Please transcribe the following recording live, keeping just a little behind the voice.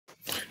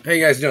How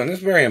you guys doing? This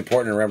is very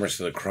important in reference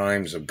to the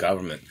crimes of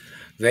government.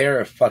 They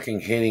are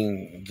fucking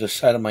hitting the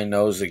side of my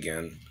nose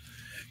again,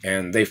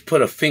 and they've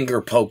put a finger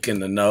poke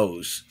in the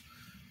nose.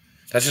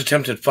 That's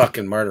attempted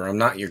fucking murder. I'm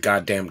not your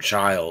goddamn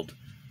child.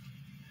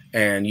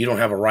 And you don't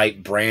have a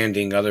right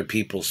branding other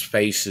people's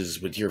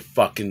faces with your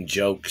fucking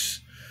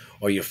jokes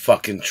or your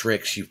fucking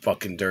tricks, you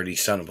fucking dirty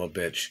son of a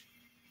bitch.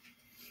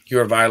 You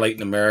are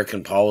violating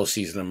American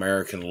policies and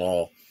American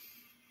law.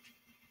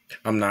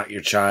 I'm not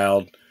your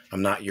child.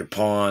 I'm not your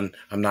pawn.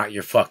 I'm not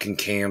your fucking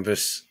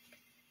canvas.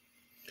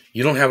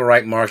 You don't have a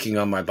right marking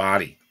on my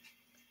body.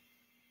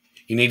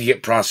 You need to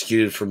get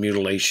prosecuted for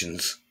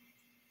mutilations.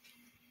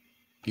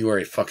 You are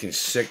a fucking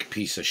sick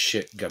piece of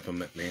shit,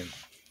 government man.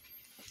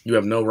 You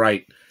have no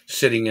right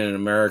sitting in an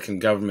American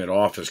government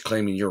office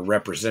claiming you're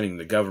representing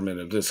the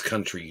government of this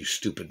country, you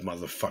stupid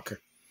motherfucker.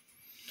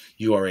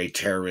 You are a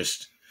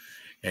terrorist,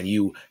 and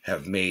you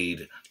have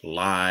made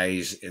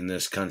lies in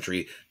this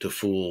country to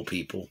fool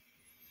people.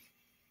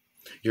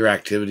 Your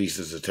activities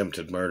is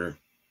attempted murder,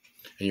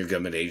 and your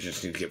government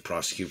agents need to get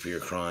prosecuted for your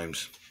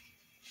crimes.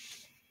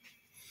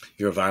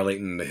 You're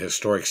violating the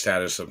historic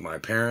status of my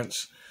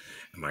parents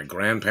and my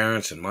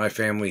grandparents and my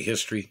family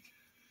history,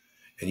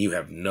 and you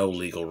have no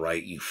legal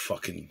right, you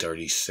fucking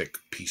dirty, sick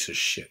piece of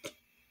shit.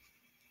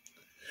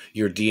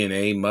 Your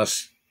DNA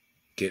must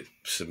get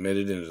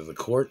submitted into the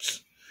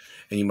courts,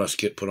 and you must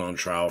get put on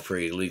trial for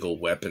illegal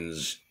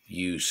weapons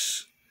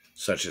use,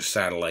 such as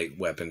satellite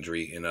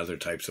weaponry and other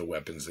types of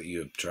weapons that you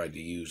have tried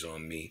to use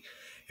on me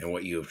and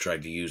what you have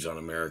tried to use on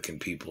American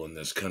people in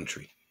this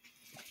country.